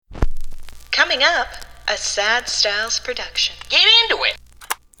Coming up, a Sad Styles production. Get into it!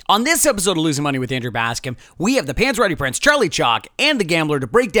 On this episode of Losing Money with Andrew Bascom, we have the Pants Ready Prince, Charlie Chalk, and the Gambler to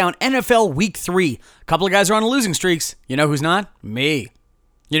break down NFL Week 3. A couple of guys are on losing streaks. You know who's not? Me.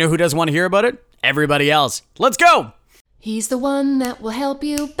 You know who doesn't want to hear about it? Everybody else. Let's go! He's the one that will help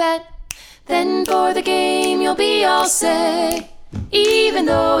you bet. Then for the game you'll be all set. Even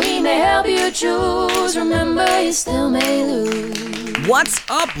though he may help you choose, remember you still may lose. What's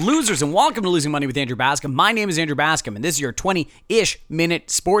up, losers, and welcome to Losing Money with Andrew Bascom. My name is Andrew Bascom, and this is your 20-ish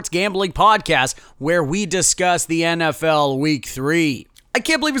minute sports gambling podcast where we discuss the NFL Week 3. I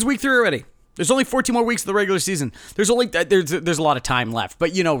can't believe it's Week 3 already. There's only 14 more weeks of the regular season. There's a lot of time left,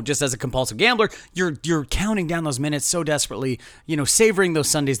 but just as a compulsive gambler, you're counting down those minutes so desperately, savoring those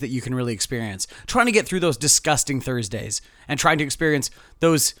Sundays that you can really experience, trying to get through those disgusting Thursdays, and trying to experience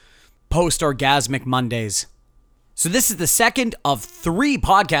those post-orgasmic Mondays. So this is the second of 3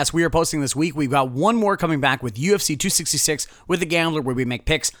 podcasts we are posting this week. We've got one more coming back with UFC 266 with the Gambler, where we make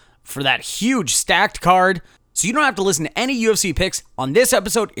picks for that huge stacked card. So you don't have to listen to any UFC picks on this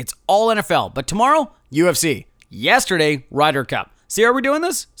episode. It's all NFL. But tomorrow, UFC. Yesterday, Ryder Cup. See how we're doing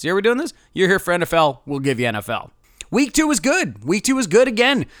this? You're here for NFL. We'll give you NFL. Week 2 was good. Week 2 was good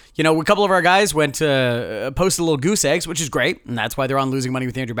again. A couple of our guys went to posted little goose eggs, which is great. And that's why they're on Losing Money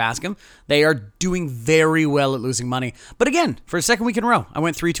with Andrew Bascom. They are doing very well at losing money. But again, for a second week in a row, I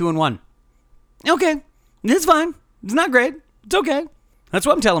went 3-2-1. Okay, it's fine. It's not great. It's okay. That's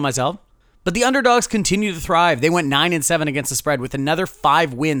what I'm telling myself. But the underdogs continue to thrive. They went 9-7 against the spread with another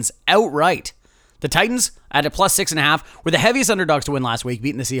 5 wins outright. The Titans at a plus 6.5 were the heaviest underdogs to win last week,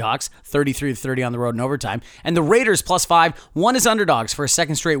 beating the Seahawks 33-30 on the road in overtime. And the Raiders plus 5 won as underdogs for a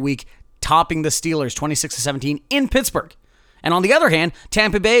second straight week, topping the Steelers 26-17 in Pittsburgh. And on the other hand,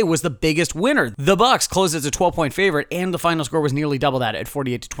 Tampa Bay was the biggest winner. The Bucs closed as a 12-point favorite, and the final score was nearly double that at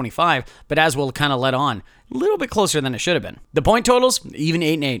 48-25, but as we'll kind of let on, a little bit closer than it should have been. The point totals, even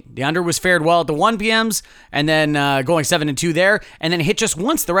 8-8. The under was fared well at the 1 p.m.s, and then going 7-2 there, and then hit just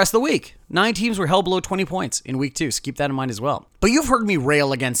once the rest of the week. 9 teams were held below 20 points in week 2, so keep that in mind as well. But you've heard me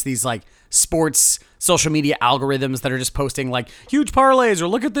rail against these sports social media algorithms that are just posting huge parlays, or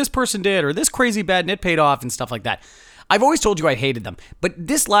look at this person did, or this crazy bet and it paid off and stuff like that. I've always told you I hated them, but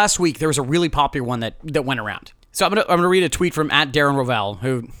this last week there was a really popular one that went around. So I'm gonna read a tweet from @Darren Rovell,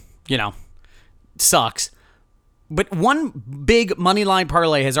 who sucks. But one big money line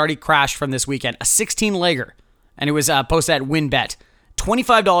parlay has already crashed from this weekend, a 16-legger, and it was posted at WinBet.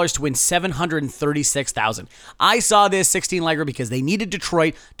 $25 to win $736,000. I saw this 16-legger because they needed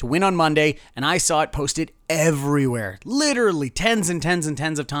Detroit to win on Monday, and I saw it posted everywhere. Literally tens and tens and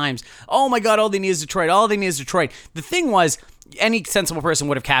tens of times. Oh my God, all they need is Detroit. The thing was, any sensible person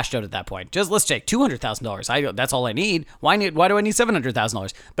would have cashed out at that point. Just let's take $200,000. That's all I need. Why do I need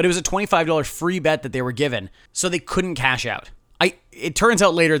 $700,000? But it was a $25 free bet that they were given, so they couldn't cash out. It turns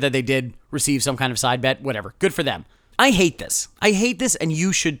out later that they did receive some kind of side bet. Whatever. Good for them. I hate this, and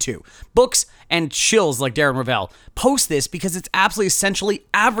you should too. Books and shills like Darren Rovell post this because it's absolutely essentially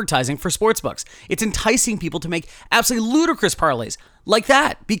advertising for sportsbooks. It's enticing people to make absolutely ludicrous parlays like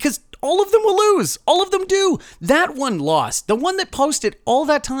that because all of them will lose. All of them do. That one lost. The one that posted all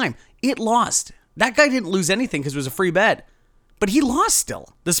that time, it lost. That guy didn't lose anything because it was a free bet. But he lost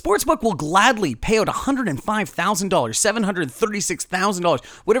still. The sportsbook will gladly pay out $105,000, $736,000,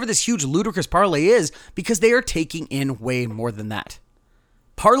 whatever this huge ludicrous parlay is, because they are taking in way more than that.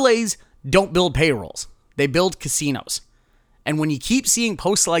 Parlays don't build payrolls. They build casinos. And when you keep seeing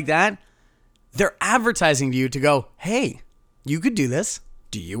posts like that, they're advertising to you to go, hey, you could do this.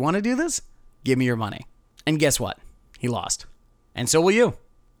 Do you want to do this? Give me your money. And guess what? He lost. And so will you.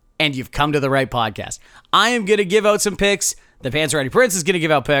 And you've come to the right podcast. I am going to give out some picks. The Pants Ready Prince is going to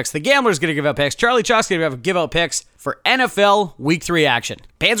give out picks. The Gambler is going to give out picks. Charlie Chalk's going to give out picks for NFL Week 3 action.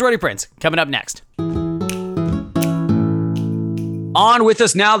 Pants Ready Prince coming up next. On with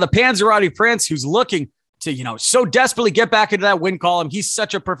us now, the Panzerotti Prince, who's looking to, so desperately get back into that win column. He's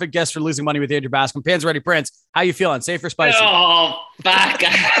such a perfect guest for Losing Money with Andrew Bascom. Panzerotti Prince, how you feeling? Safe or spicy? Oh, fuck.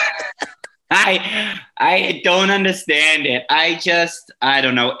 I don't understand it. I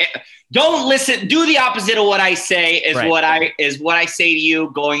don't know. Don't listen. Do the opposite of what I say is right. what I say to you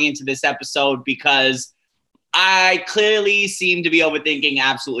going into this episode, because I clearly seem to be overthinking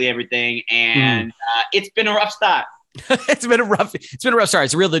absolutely everything, and it's been a rough start. It's been a rough start.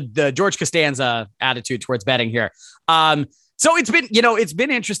 It's real the George Costanza attitude towards betting here. So it's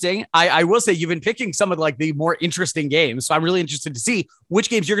been interesting. I will say you've been picking some of the more interesting games. So I'm really interested to see which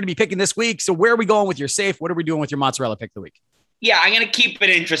games you're going to be picking this week. So where are we going with your safe? What are we doing with your mozzarella pick of the week? Yeah, I'm going to keep it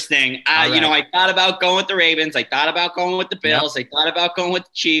interesting. Right. I thought about going with the Ravens. I thought about going with the Bills. Yep. I thought about going with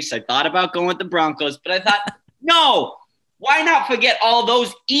the Chiefs. I thought about going with the Broncos. But I thought, no, why not forget all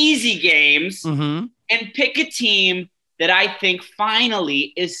those easy games and pick a team that I think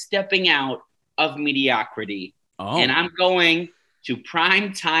finally is stepping out of mediocrity. Oh. And I'm going to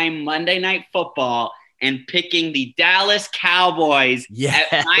primetime Monday Night Football and picking the Dallas Cowboys at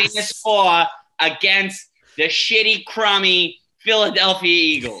 -4 against the shitty, crummy Philadelphia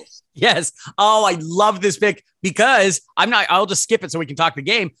Eagles. Yes. Oh, I love this pick because I'll just skip it so we can talk the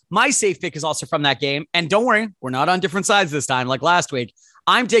game. My safe pick is also from that game. And don't worry, we're not on different sides this time like last week.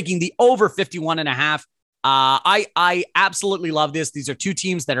 I'm taking the over 51.5. I absolutely love this. These are two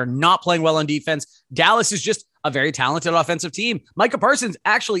teams that are not playing well on defense. Dallas is just a very talented offensive team. Micah Parsons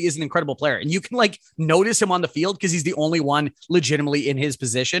actually is an incredible player, and you can notice him on the field because he's the only one legitimately in his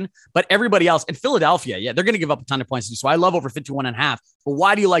position. But everybody else in Philadelphia, they're going to give up a ton of points. So I love over 51.5. But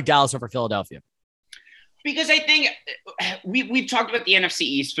why do you like Dallas over Philadelphia? Because I think we've talked about the NFC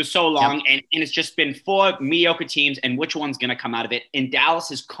East for so long, and it's just been 4 mediocre teams and which one's going to come out of it. And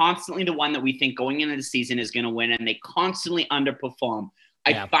Dallas is constantly the one that we think going into the season is going to win, and they constantly underperform.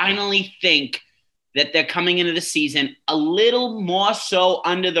 I finally think that they're coming into the season a little more so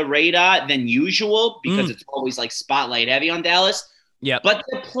under the radar than usual because it's always spotlight heavy on Dallas. Yeah, but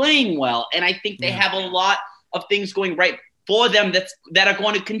they're playing well, and I think they have a lot of things going right for them that are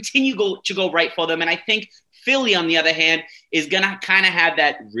going to continue to go right for them. And I think Philly, on the other hand, is going to kind of have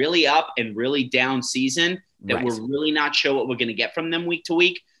that really up and really down season that we're really not sure what we're going to get from them week to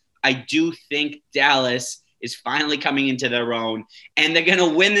week. I do think Dallas is finally coming into their own, and they're going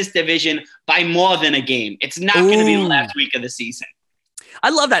to win this division by more than a game. It's not going to be the last week of the season. I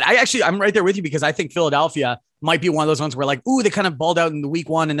love that. I'm right there with you because I think Philadelphia might be one of those ones where they kind of balled out in the week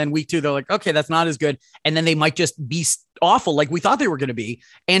 1 and then week 2, they're like, okay, that's not as good. And then they might just be awful like we thought they were going to be.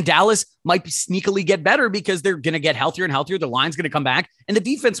 And Dallas might sneakily get better because they're going to get healthier and healthier. The line's going to come back and the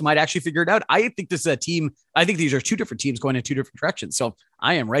defense might actually figure it out. I think this is a team. I think these are 2 different teams going in 2 different directions. So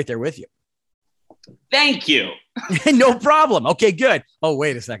I am right there with you. Thank you. No problem. Okay, good. Oh,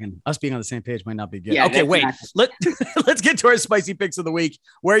 wait a second. Us being on the same page might not be good. Okay, wait. Let's get to our spicy picks of the week.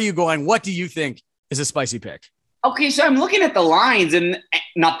 Where are you going? What do you think is a spicy pick? Okay, so I'm looking at the lines and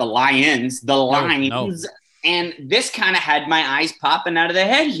not the Lions, the lines. No. And this kind of had my eyes popping out of the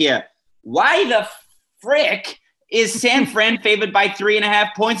head here. Why the frick is San Fran favored by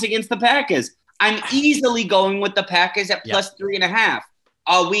 3.5 points against the Packers? I'm easily going with the Packers at plus 3.5.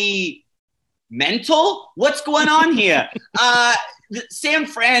 Are we mental? What's going on here? San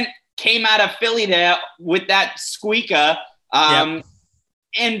Fran came out of Philly there with that squeaker. And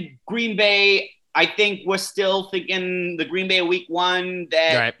Green Bay, I think we're still thinking the Green Bay week 1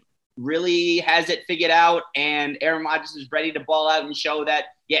 that really has it figured out, and Aaron Rodgers is ready to ball out and show that,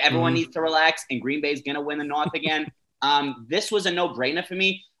 everyone needs to relax, and Green Bay is going to win the North again. This was a no-brainer for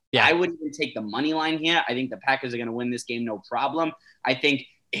me. Yeah. I wouldn't even take the money line here. I think the Packers are going to win this game, no problem. I think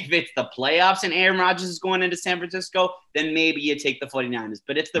if it's the playoffs and Aaron Rodgers is going into San Francisco, then maybe you take the 49ers.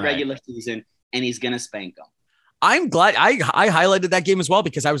 But it's the regular season, and he's going to spank them. I'm glad I highlighted that game as well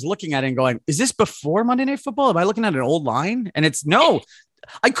because I was looking at it and going, is this before Monday Night Football? Am I looking at an old line? And it's no.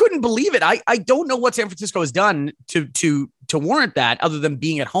 I couldn't believe it. I don't know what San Francisco has done to warrant that other than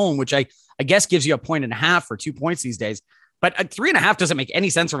being at home, which I guess gives you 1.5 or 2 points these days. But 3.5 doesn't make any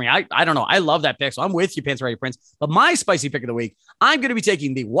sense for me. I don't know. I love that pick. So I'm with you, Panzerati Prince. But my spicy pick of the week, I'm going to be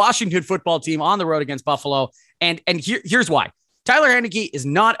taking the Washington football team on the road against Buffalo. And here's why. Tyler Heineke is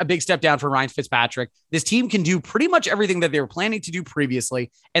not a big step down for Ryan Fitzpatrick. This team can do pretty much everything that they were planning to do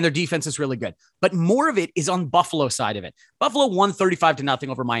previously, and their defense is really good. But more of it is on Buffalo's side of it. Buffalo won 35-0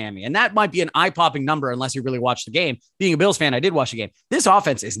 over Miami, and that might be an eye-popping number unless you really watch the game. Being a Bills fan, I did watch the game. This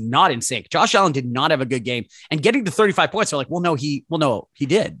offense is not in sync. Josh Allen did not have a good game, and getting to 35 points, they're like, no, he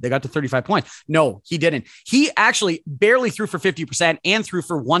did. They got to 35 points. No, he didn't. He actually barely threw for 50% and threw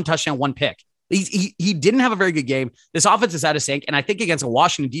for 1 touchdown, 1 pick. He didn't have a very good game. This offense is out of sync, and I think against a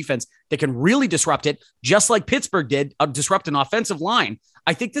Washington defense that can really disrupt it, just like Pittsburgh did, disrupt an offensive line,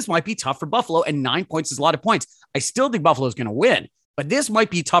 I think this might be tough for Buffalo, and 9 points is a lot of points. I still think Buffalo is going to win, but this might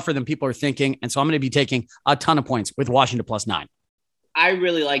be tougher than people are thinking, and so I'm going to be taking a ton of points with Washington +9. I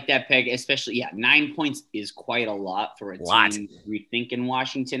really like that pick, especially, 9 points is quite a lot for a team. We thinking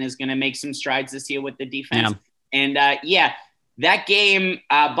Washington is going to make some strides this year with the defense. Yeah. And, that game,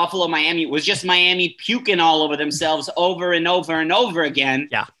 Buffalo-Miami, was just Miami puking all over themselves over and over and over again.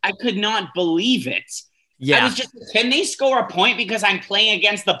 Yeah. I could not believe it. Yeah. I was just, can they score a point because I'm playing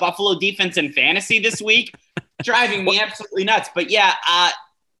against the Buffalo defense in fantasy this week? Driving me absolutely nuts. But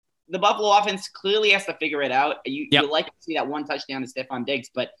the Buffalo offense clearly has to figure it out. You like to see that one touchdown to Stephon Diggs,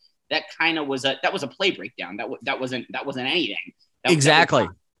 but that kind of was a play breakdown. That wasn't anything. Exactly.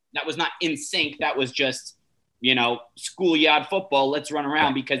 That was not in sync. That was just, schoolyard football. Let's run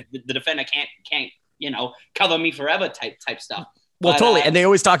around because the defender can't cover me forever type stuff. Well, totally. And they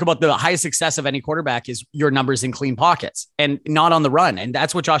always talk about the highest success of any quarterback is your numbers in clean pockets and not on the run. And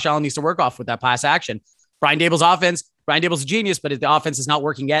that's what Josh Allen needs to work off with that pass action. Brian Daboll's offense, Brian Daboll's a genius, but the offense is not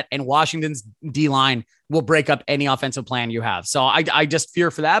working yet. And Washington's D-line will break up any offensive plan you have. So I just fear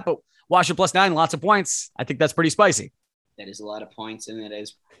for that. But Washington +9, lots of points. I think that's pretty spicy. That is a lot of points, and it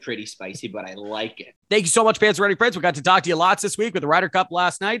is pretty spicy, but I like it. Thank you so much, Panther Running Prince. We got to talk to you lots this week with the Ryder Cup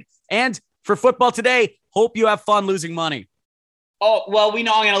last night. And for football today, hope you have fun losing money. Oh, well, we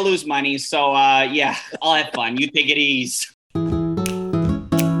know I'm going to lose money. So, yeah, I'll have fun. You take it easy.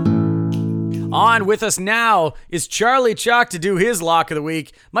 On with us now is Charlie Chuck to do his lock of the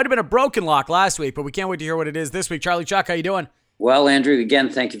week. Might have been a broken lock last week, but we can't wait to hear what it is this week. Charlie Chuck, how you doing? Well, Andrew, again,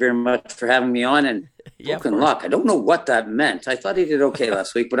 thank you very much for having me on. And broken lock, I don't know what that meant. I thought he did okay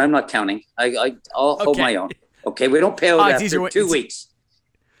last week, but I'm not counting. I'll hold my own. Okay, we don't pay out after 2 weeks.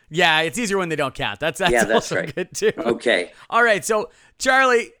 Yeah, it's easier when they don't count. That's also right. Good too. Okay. All right. So,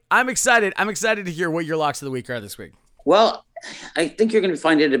 Charlie, I'm excited. I'm excited to hear what your locks of the week are this week. Well, I think you're going to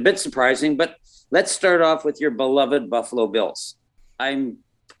find it a bit surprising, but let's start off with your beloved Buffalo Bills. I'm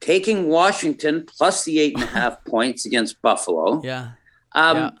taking Washington plus the 8.5 points against Buffalo. Yeah.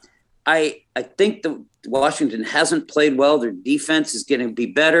 I think the Washington hasn't played well. Their defense is going to be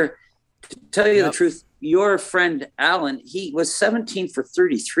better. To tell you the truth, your friend Allen, he was 17 for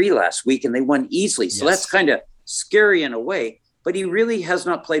 33 last week, and they won easily. So that's kind of scary in a way. But he really has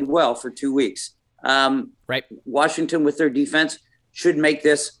not played well for 2 weeks. Right. Washington, with their defense, should make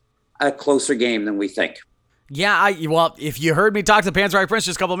this a closer game than we think. Yeah, well, if you heard me talk to the Panther Running Prince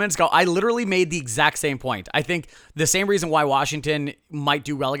just a couple of minutes ago, I literally made the exact same point. I think the same reason why Washington might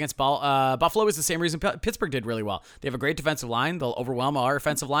do well against Buffalo is the same reason Pittsburgh did really well. They have a great defensive line. They'll overwhelm our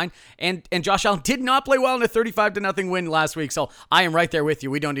offensive line. And Josh Allen did not play well in a 35-0 win last week. So I am right there with you.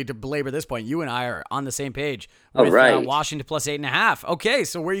 We don't need to belabor this point. You and I are on the same page with Washington plus 8.5. Okay,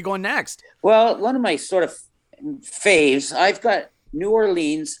 so where are you going next? Well, one of my sort of faves, I've got New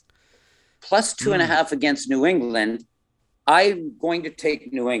Orleans plus 2.5 against New England. I'm going to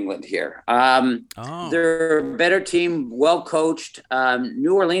take New England here. They're a better team, well coached.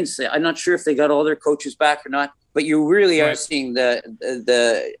 New Orleans, I'm not sure if they got all their coaches back or not, but you really are seeing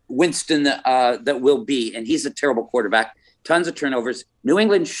the Winston that will be, and he's a terrible quarterback. Tons of turnovers. New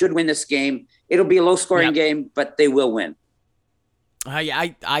England should win this game. It'll be a low-scoring game, but they will win.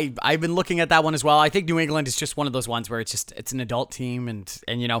 I've been looking at that one as well. I think New England is just one of those ones where it's an adult team, and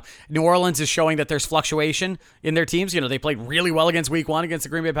New Orleans is showing that there's fluctuation in their teams. They played really well against week 1 against the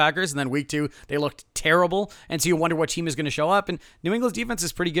Green Bay Packers, and then week 2 they looked terrible, and so you wonder what team is going to show up. And New England's defense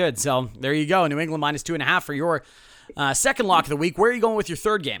is pretty good, so there you go. New England minus 2.5 for your second lock of the week. Where are you going with your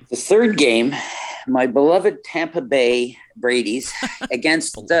third game? The third game, my beloved Tampa Bay Brady's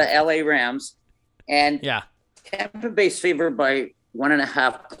against the LA Rams, and Tampa Bay's favored by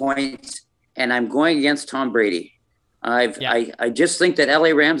 1.5 points, and I'm going against Tom Brady. I just think that LA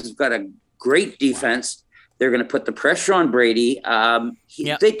Rams have got a great defense. They're going to put the pressure on Brady.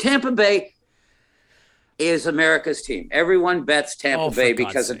 Tampa Bay is America's team. Everyone bets Tampa Bay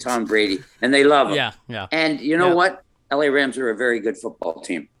because of Tom Brady, and they love him. Yeah. And you know what? LA Rams are a very good football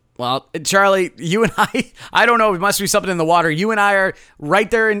team. Well, Charlie, you and I don't know, it must be something in the water. You and I are right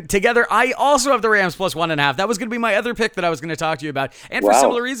there together. I also have the Rams plus 1.5. That was going to be my other pick that I was going to talk to you about. And for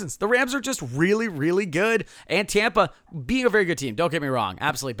similar reasons. The Rams are just really, really good. And Tampa being a very good team. Don't get me wrong.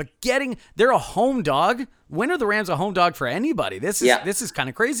 Absolutely. But they're a home dog. When are the Rams a home dog for anybody? This is kind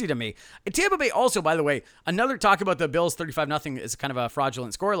of crazy to me. And Tampa Bay also, by the way, another talk about the Bills 35-0 is kind of a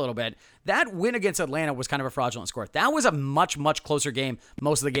fraudulent score a little bit. That win against Atlanta was kind of a fraudulent score. That was a much, much closer game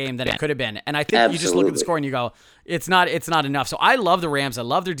most of the game than it could have been. And I think you just look at the score and you go, it's not enough. So I love the Rams. I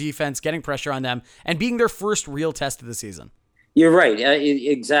love their defense, getting pressure on them, and being their first real test of the season. You're right.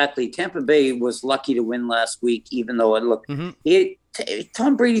 Exactly. Tampa Bay was lucky to win last week, even though it looked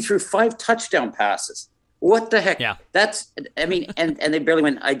Tom Brady threw 5 touchdown passes. What the heck? Yeah. And they barely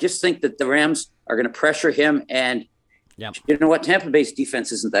win. I just think that the Rams are going to pressure him. And you know what? Tampa Bay's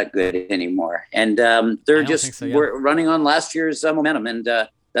defense isn't that good anymore. And they're we're running on last year's momentum. And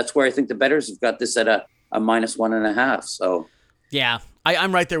that's where I think the bettors have got this at a minus 1.5. So, yeah,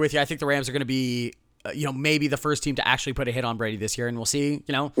 I'm right there with you. I think the Rams are going to be, maybe the first team to actually put a hit on Brady this year. And we'll see,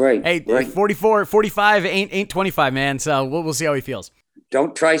 44, 45 ain't 25, man. So we'll see how he feels.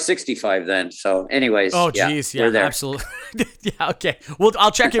 don't try 65 then. So anyways. Oh, geez. Yeah, there. Absolutely. Yeah, okay. Well,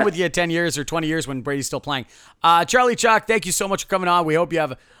 I'll check in with you 10 years or 20 years when Brady's still playing. Charlie Chuck, thank you so much for coming on. We hope you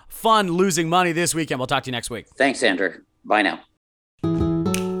have fun losing money this weekend. We'll talk to you next week. Thanks, Andrew. Bye now.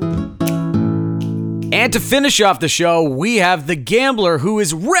 And to finish off the show, we have the Gambler, who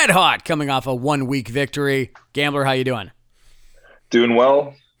is red hot coming off a 1-week victory. Gambler, how you doing? Doing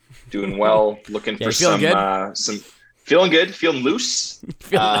well. Looking for some feeling good, feeling loose,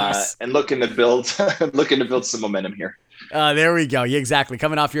 and looking to build some momentum here. There we go. Yeah, exactly.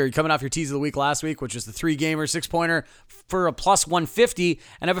 Coming off your tease of the week last week, which was the 3-gamer 6-pointer for a plus 150.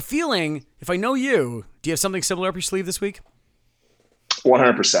 And I have a feeling, if I know you, do you have something similar up your sleeve this week?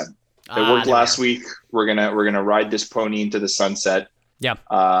 100%. It worked last week. We're gonna ride this pony into the sunset. Yeah.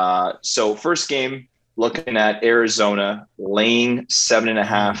 So first game, looking at Arizona laying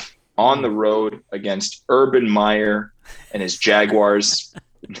 7.5 on the road against Urban Meyer and his Jaguars.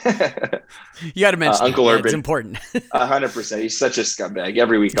 You got to mention Uncle Urban. It's important. 100%. He's such a scumbag.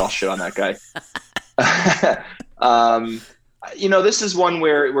 Every week I'll shit on that guy. This is one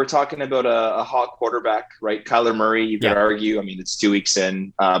where we're talking about a hot quarterback, right? Kyler Murray, you could argue. I mean, it's 2 weeks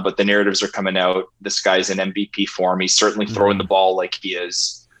in, but the narratives are coming out. This guy's in MVP form. He's certainly throwing the ball like he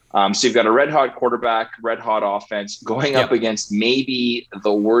is. So you've got a red-hot quarterback, red-hot offense going up against maybe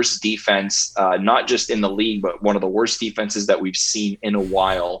the worst defense, not just in the league, but one of the worst defenses that we've seen in a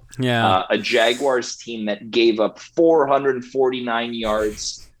while. Yeah. A Jaguars team that gave up 449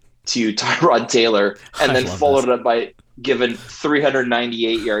 yards to Tyrod Taylor and then followed it up by giving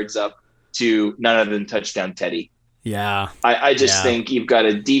 398 yards up to none other than touchdown Teddy. Yeah. I just think you've got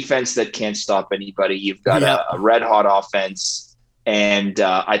a defense that can't stop anybody. You've got a red-hot offense. And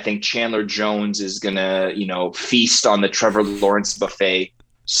I think Chandler Jones is going to, feast on the Trevor Lawrence buffet.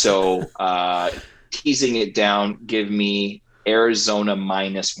 So teasing it down, give me Arizona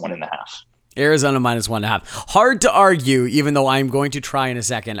minus 1.5. Arizona minus 1.5. Hard to argue, even though I'm going to try in a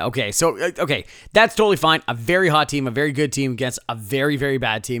second. Okay, so, that's totally fine. A very hot team, a very good team against a very, very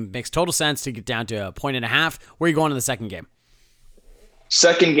bad team. Makes total sense to get down to 1.5. Where are you going in the second game?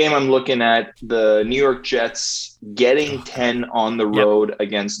 Second game, I'm looking at the New York Jets getting 10 on the road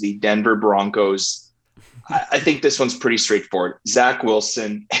against the Denver Broncos. I think this one's pretty straightforward. Zach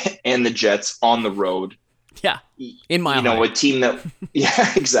Wilson and the Jets on the road. Yeah, in my a team that,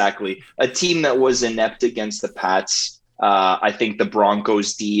 exactly. A team that was inept against the Pats. I think the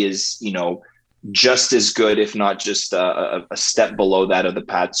Broncos D is, just as good, if not just a step below that of the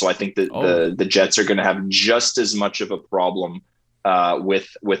Pats. So I think that the Jets are going to have just as much of a problem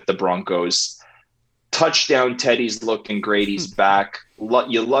with the Broncos. Touchdown Teddy's looking great. He's back.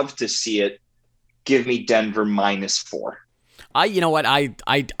 You love to see it. Give me Denver minus 4. You know what? I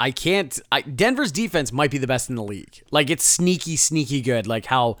can't. Denver's defense might be the best in the league. Like, it's sneaky good. Like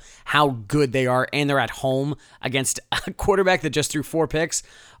how good they are, and they're at home against a quarterback that just threw 4 picks.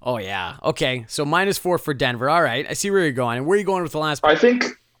 Oh yeah. Okay. So minus 4 for Denver. All right. I see where you're going. And where are you going with the last pick? I think.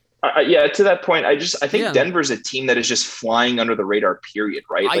 To that point, I think Denver's a team that is just flying under the radar, period,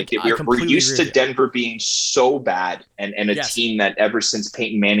 right? We're used to Denver being so bad and a team that ever since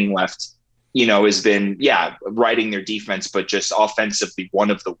Peyton Manning left, has been, riding their defense, but just offensively one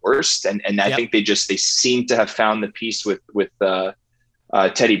of the worst. And I think they seem to have found the piece with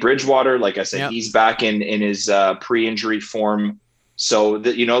Teddy Bridgewater. Like I said, he's back in his pre-injury form. So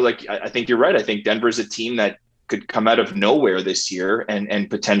I think you're right. I think Denver's a team that could come out of nowhere this year and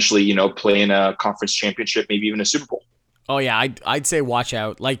potentially, play in a conference championship, maybe even a Super Bowl. Oh yeah, I'd say watch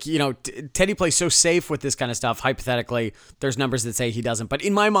out. Like, Teddy plays so safe with this kind of stuff. Hypothetically, there's numbers that say he doesn't, but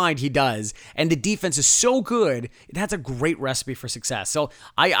in my mind, he does. And the defense is so good; it has a great recipe for success. So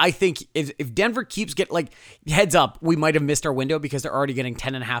I think if Denver keeps heads up, we might have missed our window because they're already getting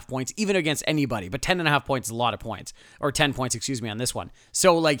 10.5 points, even against anybody. But 10.5 points is a lot of points, or 10 points, excuse me, on this one.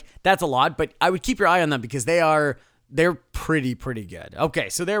 So that's a lot. But I would keep your eye on them because they're pretty good. Okay,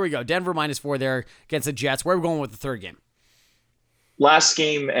 so there we go. Denver minus 4 there against the Jets. Where are we going with the third game? Last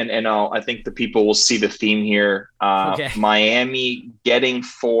game, and I think the people will see the theme here. Miami getting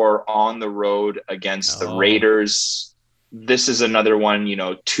 4 on the road against the Raiders. This is another one,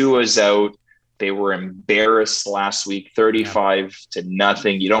 Tua's out. They were embarrassed last week,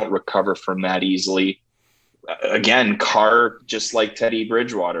 35-0. You don't recover from that easily. Again, Carr, just like Teddy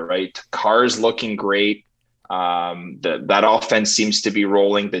Bridgewater, right? Carr's looking great. That offense seems to be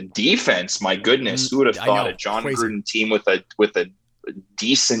rolling. The defense, my goodness, who would have thought a John Gruden team with a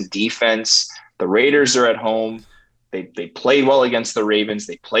decent defense? The Raiders are at home. They played well against the Ravens.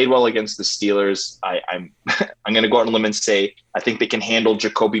 They played well against the Steelers. I'm going to go out on a limb and say I think they can handle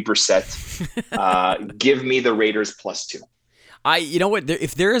Jacoby Brissett. Give me the Raiders plus 2. You know what?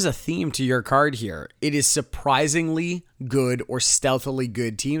 If there is a theme to your card here, it is surprisingly good or stealthily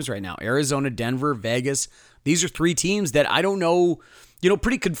good teams right now. Arizona, Denver, Vegas. These are three teams that I don't know,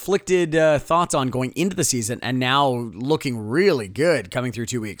 pretty conflicted thoughts on going into the season and now looking really good coming through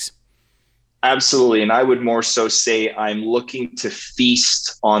 2 weeks. Absolutely. And I would more so say I'm looking to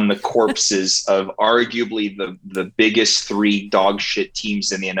feast on the corpses of arguably the biggest three dog shit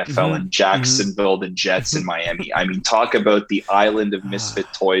teams in the NFL in Jacksonville, the Jets, and Miami. I mean, talk about the island of misfit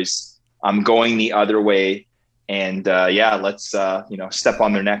toys. I'm going the other way. And let's step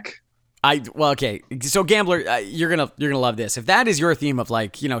on their neck. Okay. So Gambler, you're gonna love this. If that is your theme of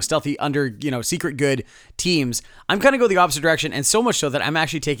stealthy under secret good teams, I'm gonna go the opposite direction, and so much so that I'm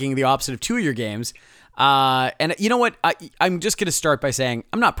actually taking the opposite of two of your games. And you know what? I'm just gonna start by saying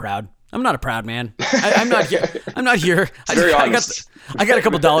I'm not proud. I'm not a proud man. I'm not here. I'm not here. I got a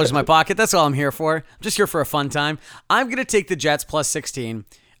couple dollars in my pocket. That's all I'm here for. I'm just here for a fun time. I'm gonna take the Jets plus 16.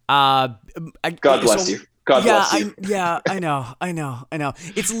 God bless you. God bless you. I know.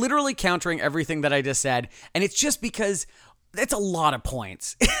 It's literally countering everything that I just said, and it's just because that's a lot of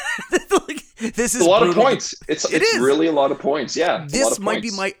points. This is a lot of points. It's really a lot of points. Yeah. This might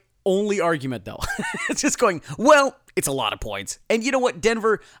be my only argument, though. It's just going, well, it's a lot of points. And you know what,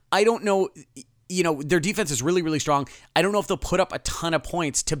 Denver, I don't know. Their defense is really, really strong. I don't know if they'll put up a ton of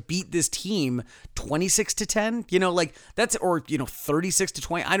points to beat this team 26-10, that's, or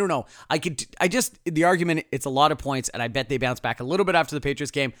 36-20. I don't know. The argument, it's a lot of points, and I bet they bounce back a little bit after the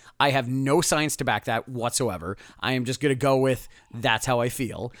Patriots game. I have no science to back that whatsoever. I am just going to go with that's how I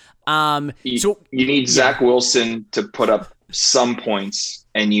feel. You need Zach Wilson to put up some points,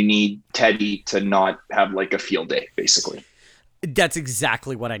 and you need Teddy to not have like a field day, basically. That's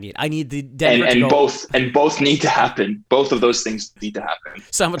exactly what I need. I need the Denver and both need to happen. Both of those things need to happen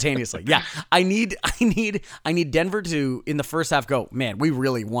simultaneously. Yeah, I need Denver to in the first half go, man, we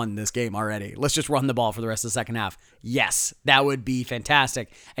really won this game already. Let's just run the ball for the rest of the second half. Yes, that would be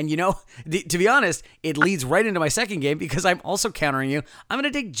fantastic. And to be honest, it leads right into my second game because I'm also countering you. I'm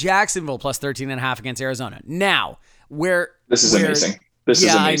going to take Jacksonville plus 13.5 against Arizona. Now, this is amazing. This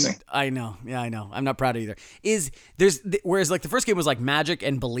is amazing. I know. Yeah, I know. I'm not proud of either. Whereas like the first game was like magic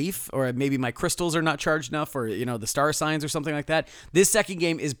and belief, or maybe my crystals are not charged enough, or the star signs or something like that. This second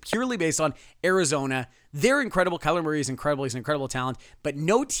game is purely based on Arizona. They're incredible. Kyler Murray is incredible. He's an incredible talent, but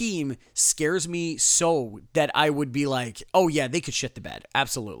no team scares me so that I would be like, oh yeah, they could shit the bed.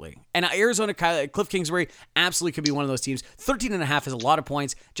 Absolutely. And Arizona, Cliff Kingsbury absolutely could be one of those teams. 13.5 is a lot of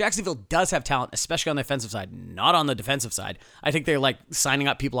points. Jacksonville does have talent, especially on the offensive side, not on the defensive side. I think they're like signing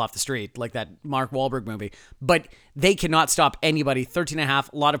up people off the street, like that Mark Wahlberg movie, but they cannot stop anybody.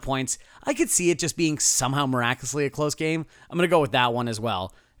 13.5, a lot of points. I could see it just being somehow miraculously a close game. I'm going to go with that one as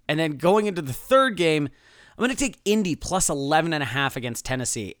well. And then going into the third game, I'm going to take Indy plus 11.5 against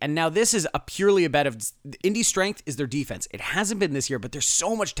Tennessee. And now this is purely a bet of Indy's strength is their defense. It hasn't been this year, but there's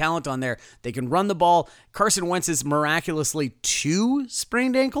so much talent on there. They can run the ball. Carson Wentz is miraculously 2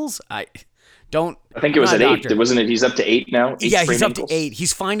 sprained ankles. I think it was at 8. Wasn't it? He's up to 8 now. Yeah, he's up to 8.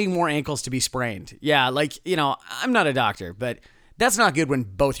 He's finding more ankles to be sprained. Yeah, I'm not a doctor, but that's not good when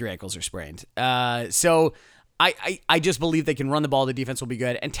both your ankles are sprained. So I just believe they can run the ball. The defense will be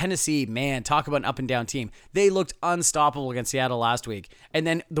good. And Tennessee, man, talk about an up and down team. They looked unstoppable against Seattle last week. And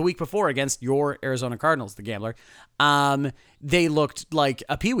then the week before against your Arizona Cardinals, the Gambler, they looked like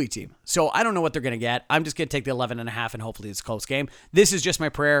a peewee team. So I don't know what they're going to get. I'm just going to take the 11.5 and hopefully it's a close game. This is just my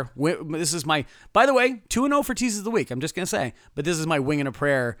prayer. This is my, by the way, 2-0 for teases of the week. I'm just going to say, but this is my wing and a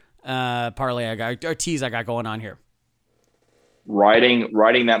prayer parlay or tease I got going on here.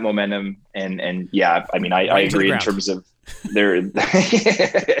 Riding that momentum and yeah, I mean, I agree in terms of they're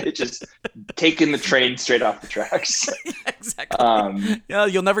just taking the train straight off the tracks. Yeah, exactly.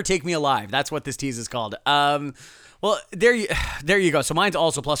 You'll never take me alive. That's what this tease is called. Well, there you go. So mine's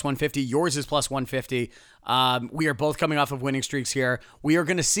also plus 150. Yours is plus 150. We are both coming off of winning streaks here. We are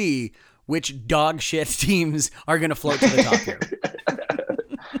going to see which dog shit teams are going to float to the top here.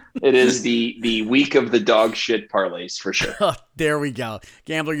 It is the week of the dog shit parlays for sure. Oh, there we go.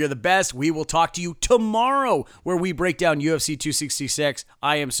 Gambler, you're the best. We will talk to you tomorrow where we break down UFC 266.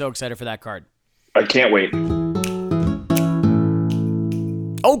 I am so excited for that card. I can't wait.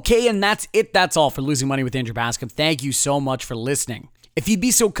 Okay, and that's it. That's all for Losing Money with Andrew Bascom. Thank you so much for listening. If you'd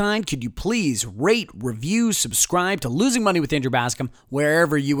be so kind, could you please rate, review, subscribe to Losing Money with Andrew Bascom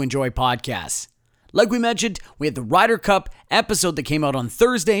wherever you enjoy podcasts. Like we mentioned, we had the Ryder Cup episode that came out on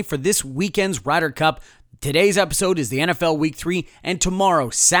Thursday for this weekend's Ryder Cup. Today's episode is the NFL Week 3, and tomorrow,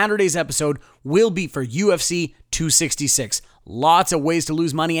 Saturday's episode, will be for UFC 266. Lots of ways to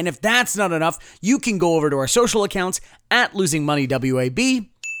lose money, and if that's not enough, you can go over to our social accounts at LosingMoneyWAB.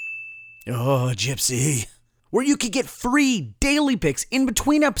 Oh, Gypsy. Where you can get free daily picks in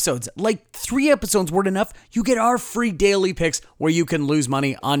between episodes. Like 3 episodes weren't enough, you get our free daily picks where you can lose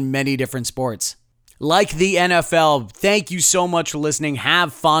money on many different sports. Like the NFL, thank you so much for listening.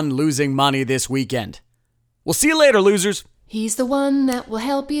 Have fun losing money this weekend. We'll see you later, losers. He's the one that will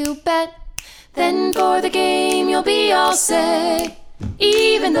help you bet. Then for the game you'll be all set.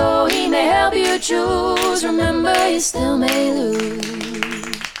 Even though he may help you choose, remember you still may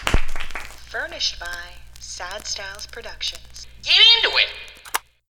lose. Furnished by Sad Styles Productions. Get into it!